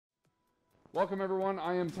Welcome everyone,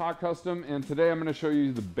 I am Tock Custom, and today I'm going to show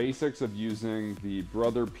you the basics of using the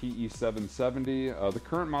Embroidered PE-770. The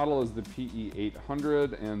current model is the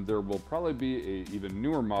PE-800, and there will probably be an even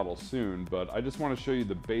newer model soon, but I just want to show you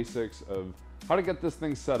the basics of how to get this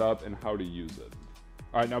thing set up and how to use it.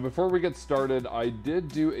 Alright, now before we get started, I did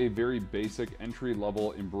do a very basic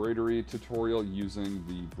entry-level embroidery tutorial using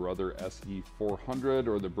the Brother SE400,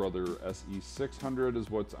 or the Brother SE600 is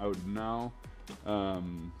what's out now.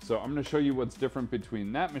 So I'm going to show you what's different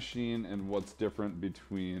between that machine and what's different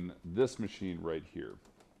between this machine right here.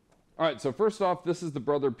 Alright, so first off, this is the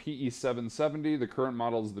Brother PE-770. The current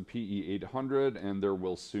model is the PE-800, and there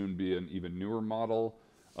will soon be an even newer model.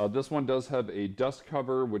 This one does have a dust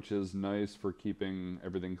cover, which is nice for keeping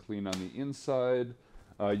everything clean on the inside.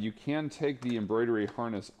 You can take the embroidery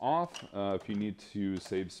harness off if you need to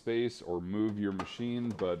save space or move your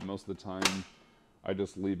machine, but most of the time I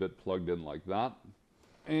just leave it plugged in like that.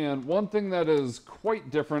 And one thing that is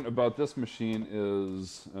quite different about this machine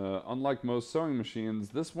is, unlike most sewing machines,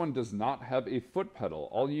 this one does not have a foot pedal.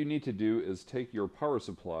 All you need to do is take your power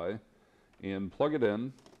supply and plug it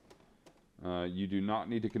in. You do not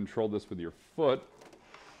need to control this with your foot,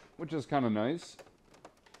 which is kind of nice.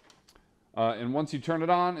 And once you turn it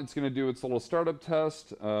on, it's going to do its little startup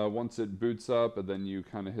test. Once it boots up and then you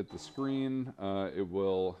kind of hit the screen, it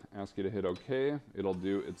will ask you to hit OK. It'll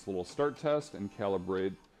do its little start test and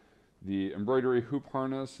calibrate the embroidery hoop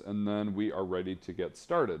harness, and then we are ready to get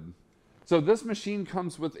started. So this machine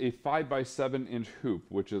comes with a 5x7 inch hoop,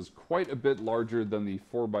 which is quite a bit larger than the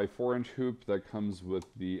 4x4 inch hoop that comes with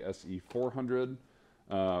the SE400,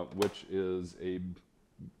 which is a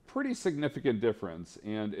pretty significant difference,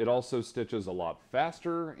 and it also stitches a lot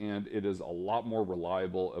faster, and it is a lot more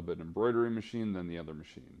reliable of an embroidery machine than the other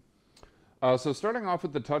machine. So starting off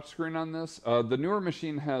with the touchscreen on this, the newer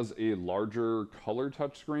machine has a larger color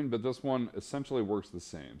touchscreen, but this one essentially works the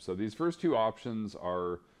same. So these first two options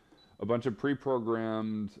are a bunch of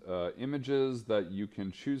pre-programmed images that you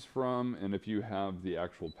can choose from, and if you have the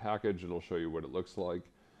actual package, it'll show you what it looks like.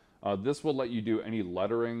 This will let you do any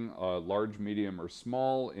lettering, large, medium, or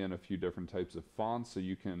small, in a few different types of fonts, so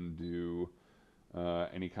you can do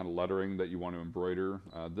any kind of lettering that you want to embroider.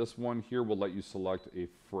 This one here will let you select a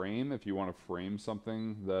frame if you want to frame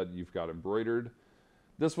something that you've got embroidered.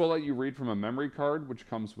 This will let you read from a memory card, which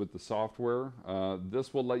comes with the software.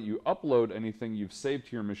 This will let you upload anything you've saved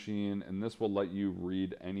to your machine, and this will let you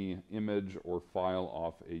read any image or file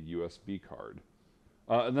off a USB card.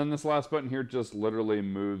 And then this last button here just literally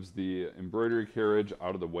moves the embroidery carriage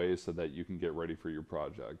out of the way so that you can get ready for your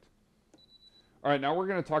project. Alright, now we're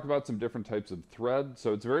going to talk about some different types of thread.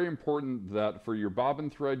 So it's very important that for your bobbin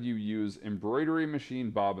thread you use embroidery machine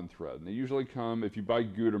bobbin thread. And they usually come, if you buy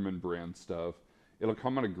Gutermann brand stuff, it'll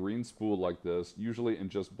come on a green spool like this, usually in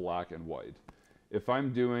just black and white. If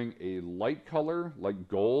I'm doing a light color, like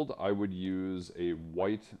gold, I would use a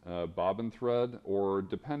white bobbin thread, or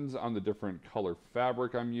depends on the different color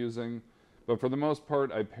fabric I'm using. But for the most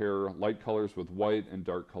part, I pair light colors with white and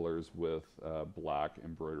dark colors with black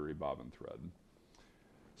embroidery bobbin thread.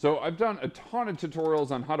 So I've done a ton of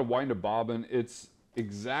tutorials on how to wind a bobbin. It's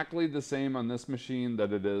exactly the same on this machine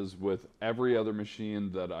that it is with every other machine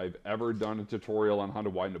that I've ever done a tutorial on how to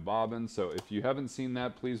wind a bobbin. So if you haven't seen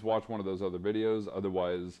that, please watch one of those other videos.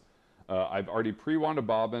 Otherwise, I've already pre-wound a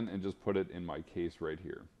bobbin and just put it in my case right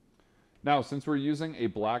here. Now, since we're using a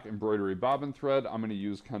black embroidery bobbin thread, I'm going to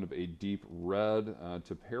use kind of a deep red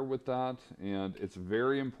to pair with that. And it's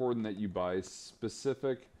very important that you buy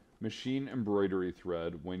specific machine embroidery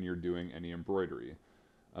thread when you're doing any embroidery.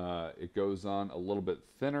 It goes on a little bit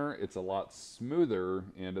thinner, it's a lot smoother,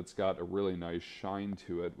 and it's got a really nice shine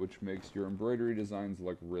to it, which makes your embroidery designs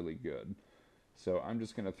look really good. So I'm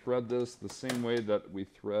just going to thread this the same way that we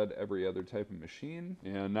thread every other type of machine.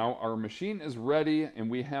 And now our machine is ready, and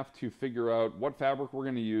we have to figure out what fabric we're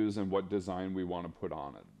going to use and what design we want to put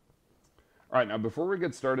on it. Alright, now before we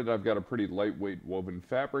get started, I've got a pretty lightweight woven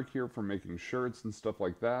fabric here for making shirts and stuff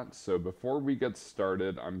like that. So before we get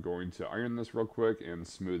started, I'm going to iron this real quick and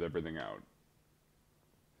smooth everything out.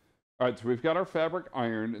 Alright, so we've got our fabric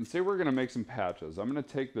ironed, and say we're going to make some patches. I'm going to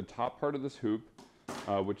take the top part of this hoop,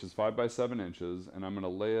 which is 5x7 inches, and I'm going to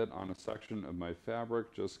lay it on a section of my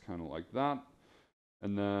fabric, just kind of like that.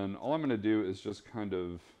 And then all I'm going to do is just kind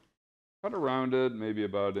of cut around it, maybe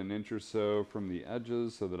about an inch or so from the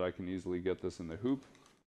edges so that I can easily get this in the hoop.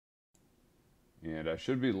 And I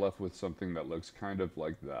should be left with something that looks kind of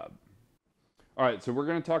like that. Alright, so we're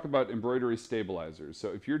going to talk about embroidery stabilizers. So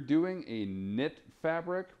if you're doing a knit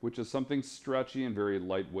fabric, which is something stretchy and very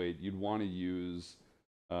lightweight, you'd want to use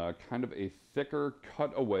kind of a thicker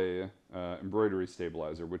cutaway embroidery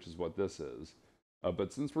stabilizer, which is what this is.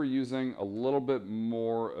 But since we're using a little bit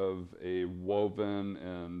more of a woven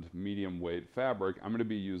and medium weight fabric, I'm going to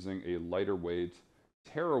be using a lighter weight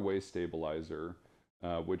tearaway stabilizer,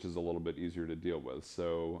 which is a little bit easier to deal with.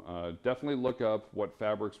 So definitely look up what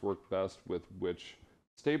fabrics work best with which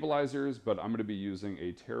stabilizers, but I'm going to be using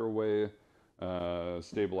a tearaway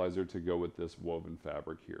stabilizer to go with this woven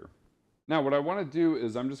fabric here. Now what I want to do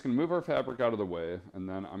is I'm just going to move our fabric out of the way, and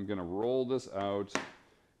then I'm going to roll this out,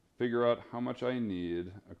 figure out how much I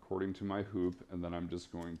need according to my hoop, and then I'm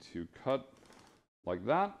just going to cut like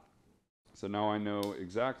that. So now I know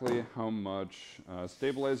exactly how much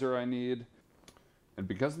stabilizer I need. And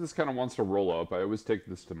because this kind of wants to roll up, I always take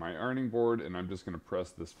this to my ironing board, and I'm just going to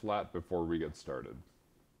press this flat before we get started.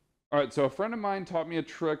 Alright, so a friend of mine taught me a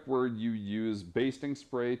trick where you use basting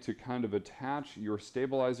spray to kind of attach your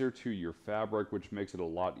stabilizer to your fabric, which makes it a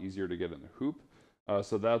lot easier to get in the hoop.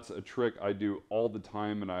 So that's a trick I do all the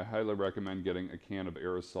time, and I highly recommend getting a can of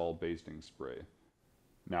aerosol basting spray.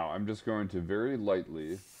 Now I'm just going to very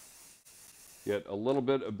lightly get a little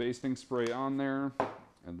bit of basting spray on there,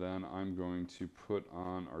 and then I'm going to put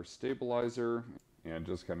on our stabilizer and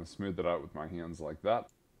just kind of smooth it out with my hands like that.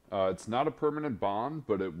 It's not a permanent bond,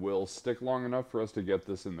 but it will stick long enough for us to get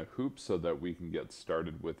this in the hoop so that we can get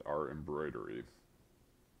started with our embroidery.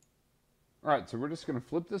 Alright, so we're just going to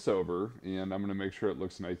flip this over, and I'm going to make sure it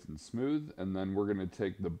looks nice and smooth, and then we're going to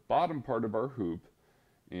take the bottom part of our hoop,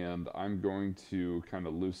 and I'm going to kind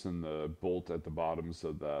of loosen the bolt at the bottom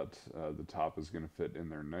so that the top is going to fit in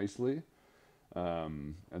there nicely.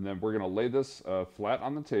 And then we're going to lay this flat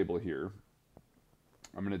on the table here.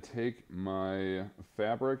 I'm going to take my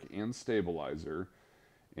fabric and stabilizer,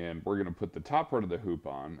 and we're going to put the top part of the hoop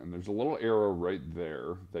on, and there's a little arrow right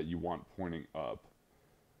there that you want pointing up.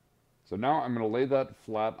 So now I'm going to lay that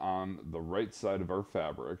flat on the right side of our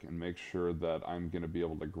fabric and make sure that I'm going to be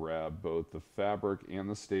able to grab both the fabric and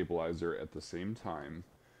the stabilizer at the same time.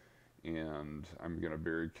 And I'm going to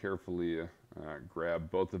very carefully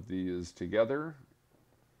grab both of these together.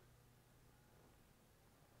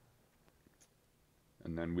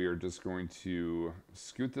 And then we are just going to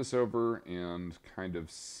scoot this over and kind of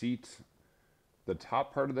seat the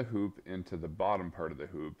top part of the hoop into the bottom part of the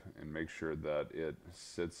hoop and make sure that it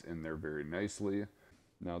sits in there very nicely.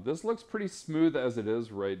 Now this looks pretty smooth as it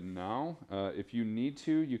is right now. If you need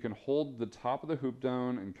to, you can hold the top of the hoop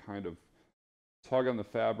down and kind of tug on the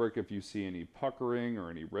fabric if you see any puckering or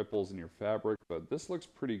any ripples in your fabric, but this looks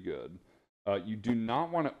pretty good. You do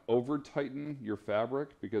not want to over tighten your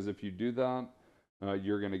fabric, because if you do that,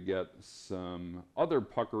 you're going to get some other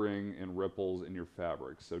puckering and ripples in your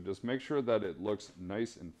fabric. So just make sure that it looks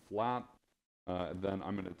nice and flat. Then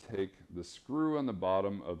I'm going to take the screw on the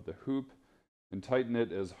bottom of the hoop and tighten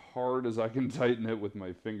it as hard as I can tighten it with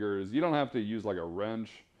my fingers. You don't have to use like a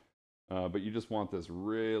wrench, but you just want this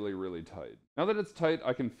really, really tight. Now that it's tight,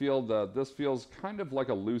 I can feel that this feels kind of like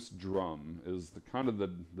a loose drum is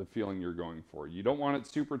the feeling you're going for. You don't want it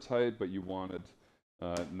super tight, but you want it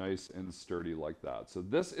nice and sturdy like that. So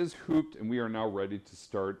this is hooped, and we are now ready to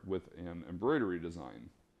start with an embroidery design.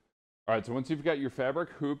 Alright, so once you've got your fabric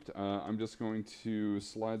hooped, I'm just going to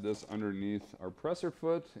slide this underneath our presser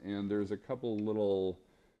foot, and there's a couple little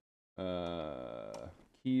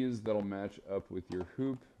keys that'll match up with your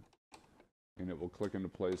hoop, and it will click into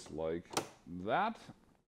place like that.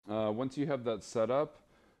 Once you have that set up,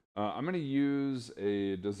 I'm going to use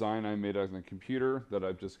a design I made on the computer that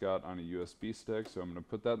I've just got on a USB stick. So I'm going to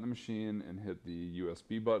put that in the machine and hit the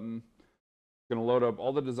USB button. I'm going to load up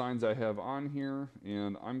all the designs I have on here,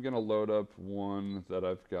 and I'm going to load up one that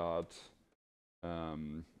I've got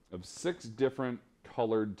of 6 different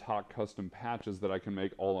colored Tock custom patches that I can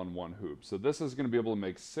make all on one hoop. So this is going to be able to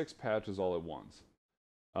make 6 patches all at once.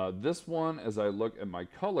 This one, as I look at my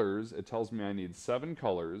colors, it tells me I need 7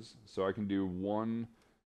 colors, so I can do 1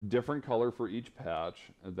 different color for each patch,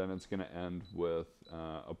 and then it's going to end with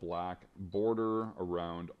a black border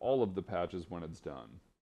around all of the patches when it's done.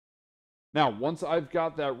 Now, once I've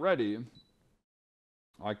got that ready,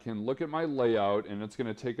 I can look at my layout, and it's going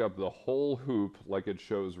to take up the whole hoop like it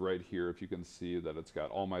shows right here, if you can see that it's got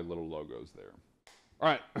all my little logos there.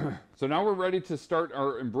 Alright, so now we're ready to start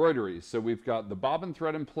our embroidery. So we've got the bobbin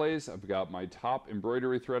thread in place, I've got my top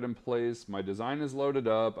embroidery thread in place, my design is loaded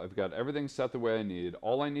up, I've got everything set the way I need.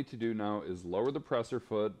 All I need to do now is lower the presser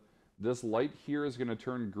foot. This light here is going to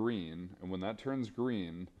turn green, and when that turns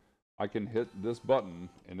green, I can hit this button,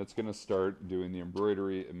 and it's going to start doing the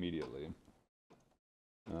embroidery immediately.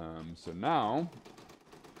 So now,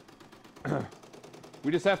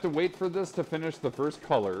 We just have to wait for this to finish the first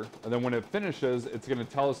color, and then when it finishes, it's going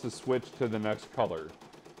to tell us to switch to the next color.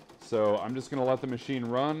 So I'm just going to let the machine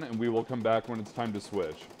run, and we will come back when it's time to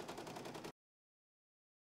switch.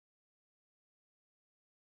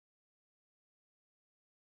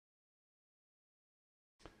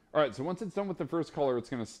 Alright, so once it's done with the first color, it's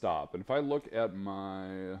going to stop. And if I look at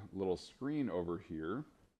my little screen over here,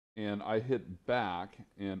 and I hit back,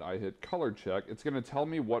 and I hit color check, it's going to tell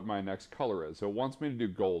me what my next color is. So it wants me to do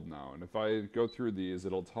gold now. And if I go through these,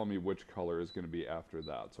 it'll tell me which color is going to be after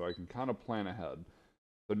that. So I can kind of plan ahead.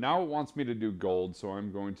 So now it wants me to do gold, so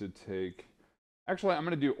I'm going to take... Actually, I'm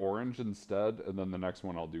going to do orange instead, and then the next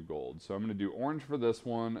one I'll do gold. So I'm going to do orange for this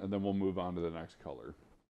one, and then we'll move on to the next color.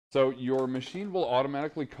 So your machine will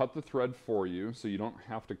automatically cut the thread for you, so you don't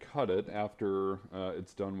have to cut it after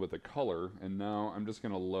it's done with a color. And now I'm just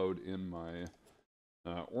going to load in my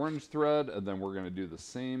orange thread, and then we're going to do the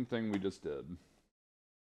same thing we just did.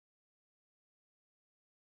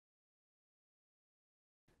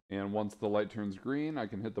 And once the light turns green, I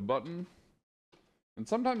can hit the button. And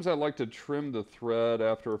sometimes I like to trim the thread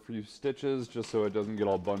after a few stitches, just so it doesn't get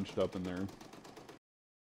all bunched up in there.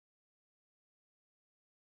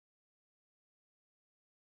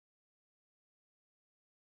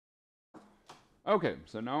 Okay,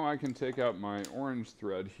 so now I can take out my orange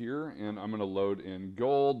thread here, and I'm going to load in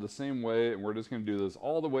gold the same way, and we're just going to do this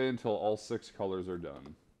all the way until all 6 colors are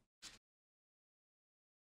done.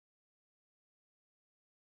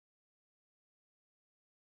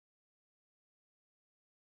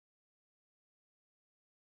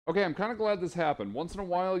 Okay, I'm kind of glad this happened. Once in a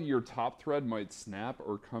while, your top thread might snap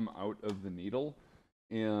or come out of the needle,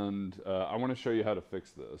 and I want to show you how to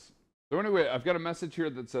fix this. So anyway, I've got a message here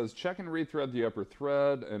that says check and rethread the upper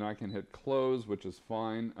thread, and I can hit close, which is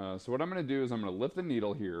fine. So what I'm going to do is I'm going to lift the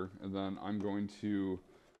needle here, and then I'm going to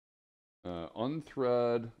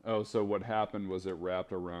unthread. Oh, so what happened was it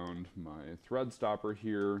wrapped around my thread stopper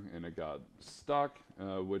here, and it got stuck,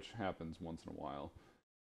 which happens once in a while.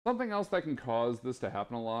 Something else that can cause this to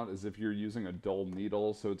happen a lot is if you're using a dull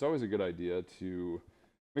needle, so it's always a good idea to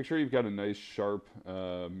make sure you've got a nice sharp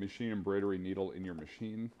machine embroidery needle in your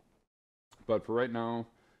machine. But for right now,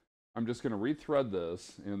 I'm just going to rethread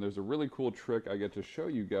this, and there's a really cool trick I get to show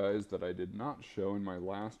you guys that I did not show in my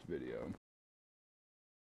last video.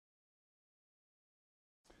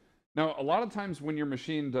 Now, a lot of times when your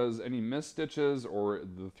machine does any missed stitches or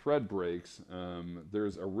the thread breaks,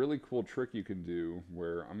 there's a really cool trick you can do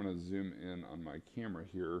where I'm going to zoom in on my camera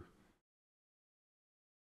here.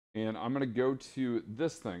 And I'm going to go to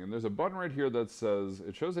this thing, and there's a button right here that says,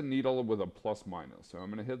 it shows a needle with a plus minus. So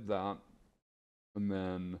I'm going to hit that. And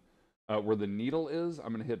then where the needle is,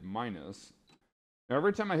 I'm going to hit minus. Now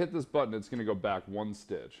every time I hit this button, it's going to go back 1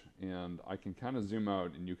 stitch. And I can kind of zoom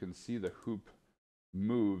out, and you can see the hoop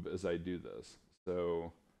move as I do this.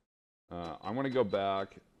 So I want to go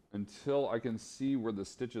back until I can see where the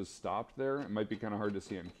stitches stopped there. It might be kind of hard to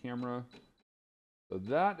see on camera. So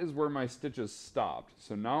that is where my stitches stopped.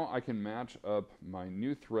 So now I can match up my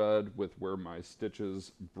new thread with where my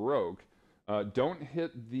stitches broke. Don't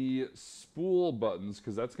hit the spool buttons,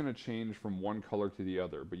 because that's going to change from one color to the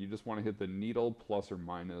other. But you just want to hit the needle plus or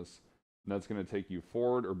minus, and that's going to take you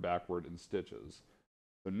forward or backward in stitches.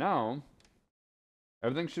 So now,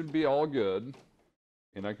 everything should be all good,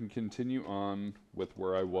 and I can continue on with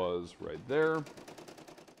where I was right there.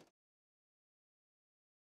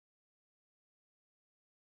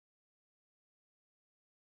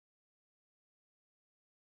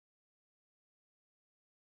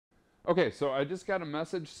 Okay, so I just got a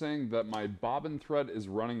message saying that my bobbin thread is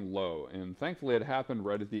running low, and thankfully it happened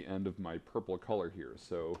right at the end of my purple color here.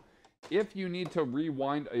 So if you need to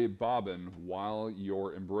rewind a bobbin while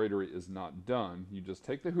your embroidery is not done, you just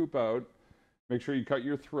take the hoop out, make sure you cut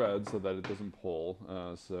your thread so that it doesn't pull.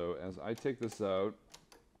 So as I take this out,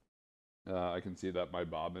 I can see that my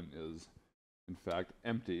bobbin is in fact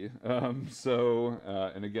empty.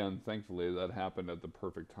 And again, thankfully that happened at the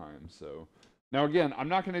perfect time. So now again, I'm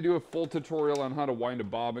not going to do a full tutorial on how to wind a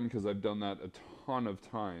bobbin because I've done that a ton of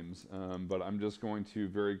times, but I'm just going to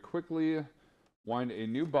very quickly wind a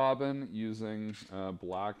new bobbin using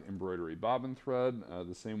black embroidery bobbin thread,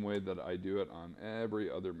 the same way that I do it on every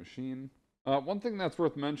other machine. One thing that's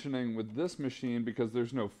worth mentioning with this machine, because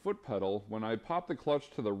there's no foot pedal, when I pop the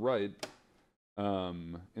clutch to the right,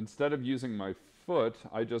 instead of using my foot,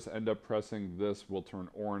 I just end up pressing this will turn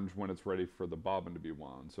orange when it's ready for the bobbin to be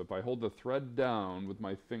wound. So if I hold the thread down with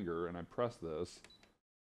my finger and I press this,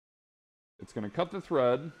 it's going to cut the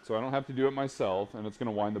thread, so I don't have to do it myself, and it's going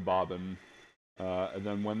to wind the bobbin. And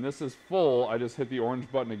then when this is full, I just hit the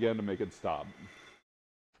orange button again to make it stop.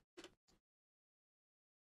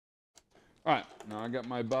 All right, now I got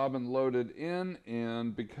my bobbin loaded in,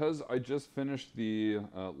 and because I just finished the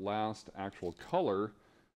last actual color,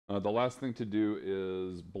 the last thing to do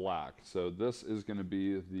is black. So this is going to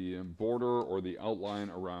be the border or the outline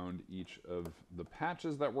around each of the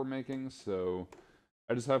patches that we're making. So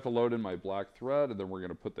I just have to load in my black thread, and then we're going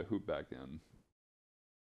to put the hoop back in.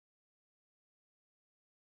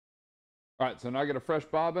 All right, so now I get a fresh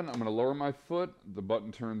bobbin. I'm going to lower my foot. The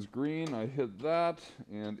button turns green. I hit that,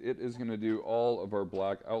 and it is going to do all of our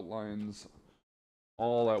black outlines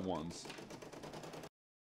all at once.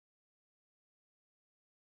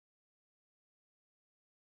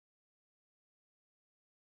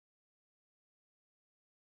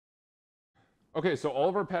 Okay, so all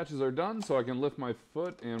of our patches are done, so I can lift my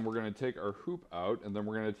foot, and we're going to take our hoop out, and then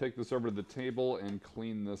we're going to take this over to the table and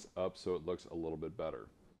clean this up so it looks a little bit better.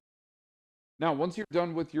 Now, once you're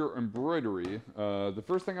done with your embroidery, the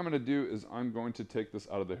first thing I'm going to do is I'm going to take this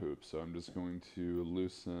out of the hoop. So I'm just going to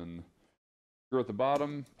loosen screw at the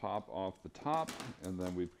bottom, pop off the top, and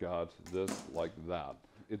then we've got this like that.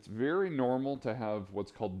 It's very normal to have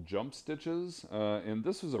what's called jump stitches, and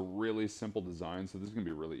this was a really simple design, so this is going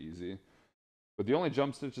to be really easy. But the only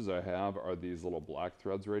jump stitches I have are these little black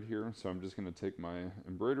threads right here, so I'm just going to take my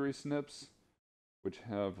embroidery snips, which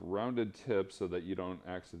have rounded tips so that you don't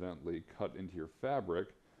accidentally cut into your fabric.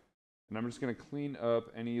 And I'm just going to clean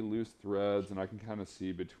up any loose threads, and I can kind of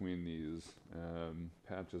see between these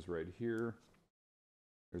patches right here.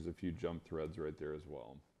 There's a few jump threads right there as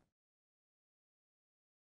well.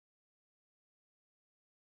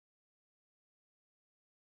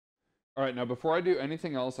 All right, now before I do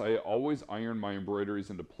anything else, I always iron my embroideries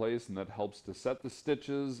into place, and that helps to set the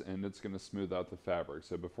stitches, and it's going to smooth out the fabric.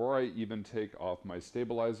 So before I even take off my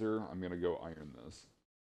stabilizer, I'm going to go iron this.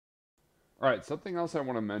 All right, something else I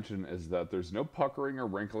want to mention is that there's no puckering or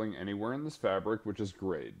wrinkling anywhere in this fabric, which is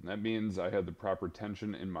great. That means I had the proper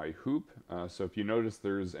tension in my hoop. So if you notice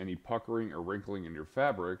there's any puckering or wrinkling in your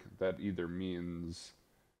fabric, that either means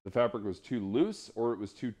the fabric was too loose or it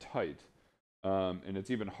was too tight. And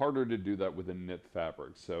it's even harder to do that with a knit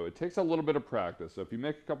fabric. So it takes a little bit of practice. So if you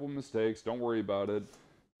make a couple mistakes, don't worry about it.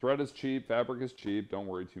 Thread is cheap, fabric is cheap, don't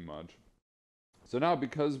worry too much. So now,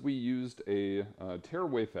 because we used a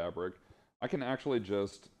tearaway fabric, I can actually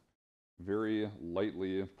just very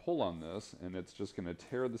lightly pull on this, and it's just going to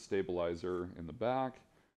tear the stabilizer in the back.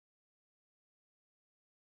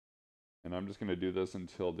 And I'm just going to do this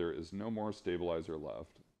until there is no more stabilizer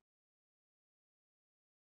left.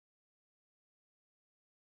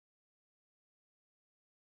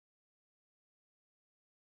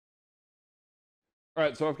 All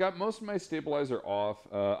right, so I've got most of my stabilizer off.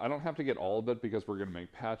 I don't have to get all of it because we're going to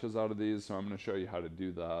make patches out of these, so I'm going to show you how to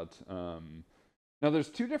do that. Now, there's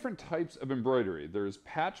two different types of embroidery. There's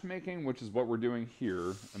patch making, which is what we're doing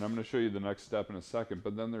here, and I'm going to show you the next step in a second.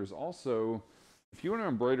 But then there's also, if you want to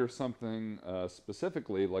embroider something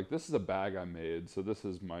specifically, like this is a bag I made. So this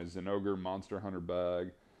is my Zinogre Monster Hunter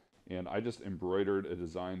bag. And I just embroidered a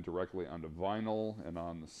design directly onto vinyl, and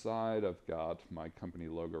on the side I've got my company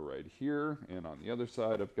logo right here, and on the other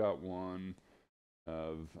side I've got one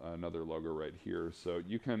of another logo right here. So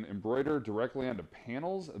you can embroider directly onto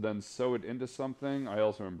panels, then sew it into something. I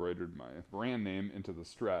also embroidered my brand name into the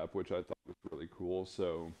strap, which I thought was really cool.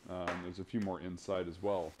 So there's a few more inside as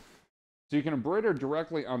well. So you can embroider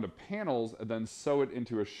directly onto panels and then sew it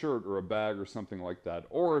into a shirt or a bag or something like that.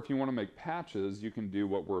 Or if you want to make patches, you can do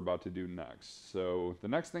what we're about to do next. So the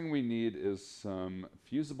next thing we need is some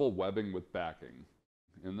fusible webbing with backing.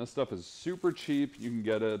 And this stuff is super cheap. You can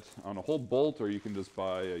get it on a whole bolt, or you can just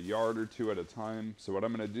buy a yard or two at a time. So what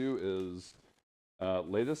I'm going to do is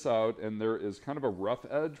lay this out, and there is kind of a rough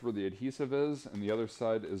edge where the adhesive is, and the other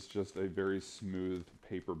side is just a very smooth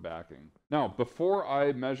paper backing. Now, before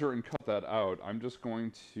I measure and cut that out, I'm just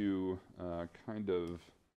going to kind of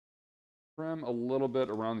trim a little bit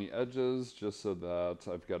around the edges just so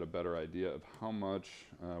that I've got a better idea of how much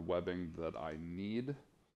webbing that I need.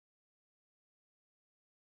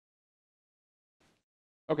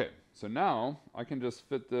 Okay, so now I can just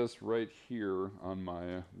fit this right here on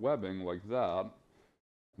my webbing like that.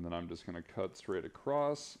 And then I'm just going to cut straight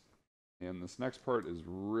across. And this next part is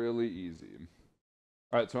really easy.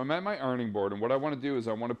 All right, so I'm at my ironing board, and what I want to do is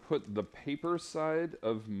I want to put the paper side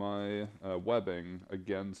of my webbing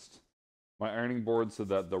against my ironing board so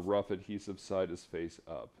that the rough adhesive side is face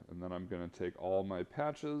up. And then I'm going to take all my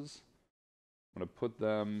patches, I'm going to put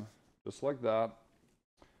them just like that.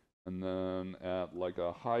 And then at like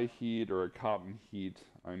a high heat or a cotton heat,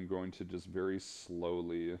 I'm going to just very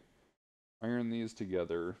slowly iron these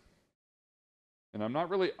together. And I'm not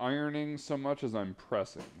really ironing so much as I'm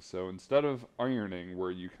pressing. So instead of ironing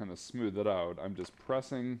where you kind of smooth it out, I'm just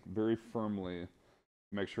pressing very firmly to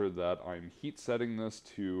make sure that I'm heat setting this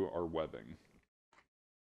to our webbing.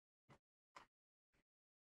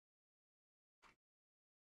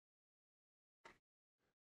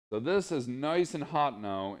 So this is nice and hot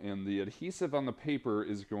now, and the adhesive on the paper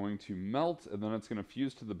is going to melt, and then it's going to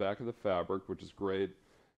fuse to the back of the fabric, which is great.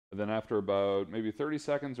 And then after about maybe 30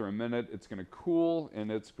 seconds or a minute, it's going to cool,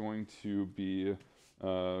 and it's going to be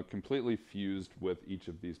completely fused with each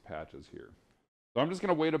of these patches here. So I'm just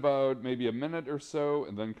going to wait about maybe a minute or so,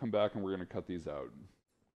 and then come back and we're going to cut these out.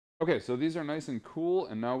 Okay, so these are nice and cool,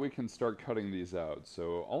 and now we can start cutting these out.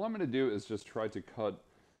 So all I'm going to do is just try to cut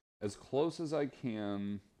as close as I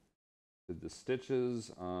can to the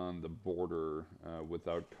stitches on the border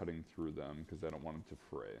without cutting through them, because I don't want them to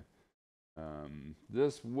fray.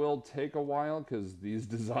 This will take a while because these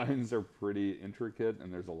designs are pretty intricate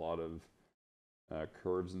and there's a lot of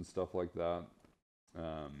curves and stuff like that.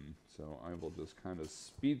 So I will just kind of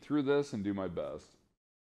speed through this and do my best.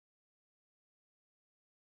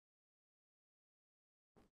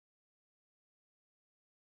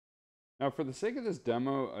 Now, for the sake of this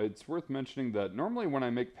demo, it's worth mentioning that normally when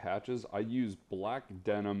I make patches, I use black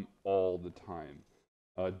denim all the time.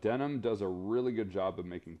 Denim does a really good job of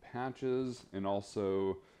making patches, and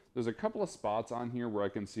also there's a couple of spots on here where I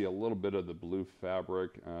can see a little bit of the blue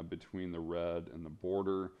fabric between the red and the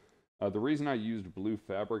border. The reason I used blue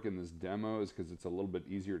fabric in this demo is because it's a little bit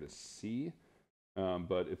easier to see.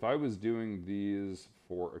 But if I was doing these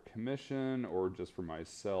for a commission or just for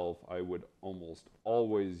myself, I would almost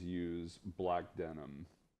always use black denim.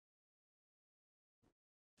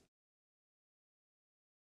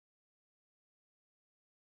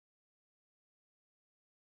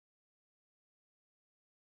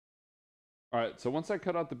 Alright, so once I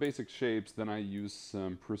cut out the basic shapes, then I use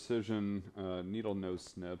some precision needle nose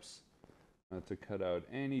snips to cut out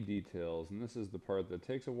any details. And this is the part that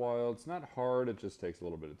takes a while. It's not hard, it just takes a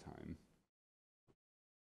little bit of time.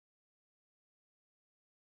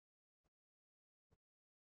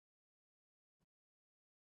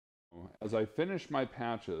 As I finish my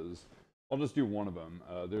patches, I'll just do one of them.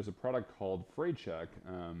 There's a product called Fray Check,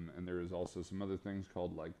 and there's also some other things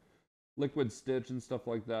called like liquid stitch and stuff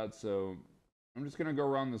like that. So I'm just going to go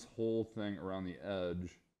around this whole thing around the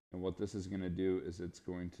edge, and what this is going to do is it's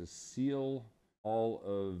going to seal all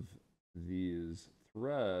of these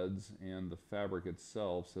threads and the fabric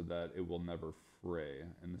itself so that it will never fray.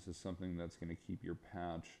 And this is something that's going to keep your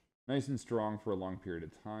patch nice and strong for a long period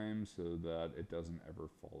of time so that it doesn't ever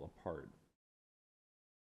fall apart.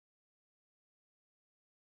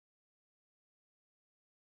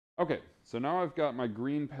 Okay, so now I've got my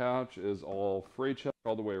green patch is all fray check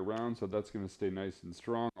all the way around, so that's going to stay nice and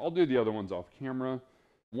strong. I'll do the other ones off camera.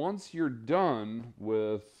 Once you're done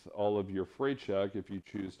with all of your fray check, if you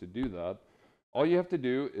choose to do that, all you have to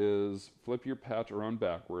do is flip your patch around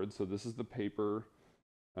backwards. So this is the paper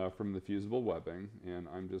from the fusible webbing, and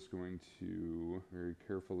I'm just going to very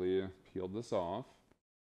carefully peel this off.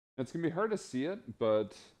 It's going to be hard to see it,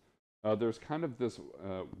 but there's kind of this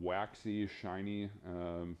waxy, shiny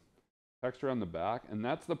texture on the back, and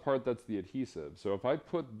that's the part that's the adhesive. So if I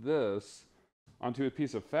put this onto a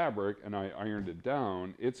piece of fabric and I ironed it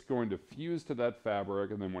down, it's going to fuse to that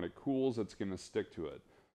fabric, and then when it cools, it's going to stick to it.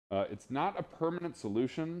 It's not a permanent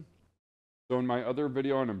solution. So in my other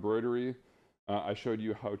video on embroidery, I showed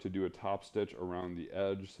you how to do a top stitch around the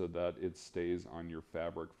edge so that it stays on your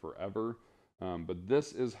fabric forever. But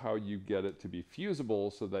this is how you get it to be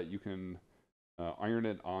fusible so that you can iron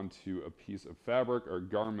it onto a piece of fabric or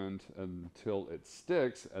garment until it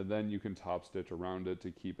sticks, and then you can top stitch around it to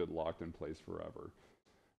keep it locked in place forever.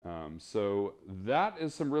 So that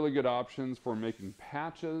is some really good options for making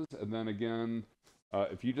patches. And then again,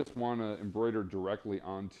 if you just want to embroider directly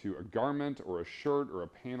onto a garment or a shirt or a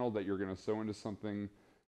panel that you're going to sew into something,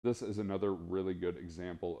 this is another really good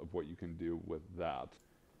example of what you can do with that.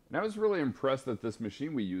 And I was really impressed that this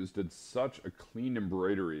machine we used did such a clean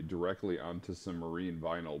embroidery directly onto some marine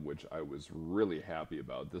vinyl, which I was really happy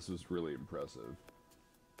about. This was really impressive.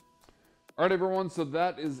 Alright everyone, so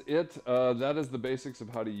that is it. That is the basics of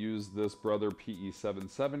how to use this Brother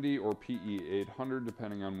PE-770 or PE-800,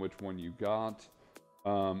 depending on which one you got.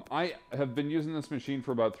 I have been using this machine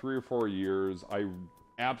for about 3 or 4 years. I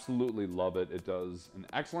absolutely love it. It does an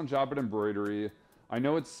excellent job at embroidery. I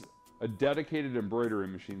know it's a dedicated embroidery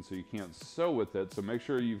machine, so you can't sew with it, so make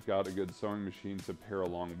sure you've got a good sewing machine to pair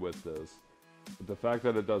along with this. But the fact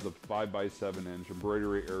that it does a 5x7"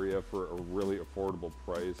 embroidery area for a really affordable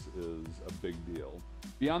price is a big deal.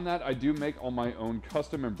 Beyond that, I do make all my own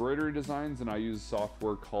custom embroidery designs, and I use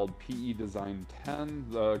software called PE Design 10.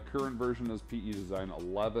 The current version is PE Design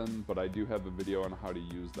 11, but I do have a video on how to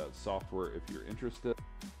use that software if you're interested.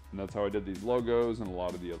 And that's how I did these logos and a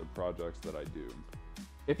lot of the other projects that I do.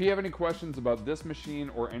 If you have any questions about this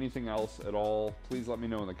machine or anything else at all, please let me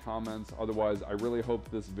know in the comments. Otherwise, I really hope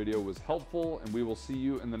this video was helpful, and we will see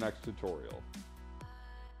you in the next tutorial.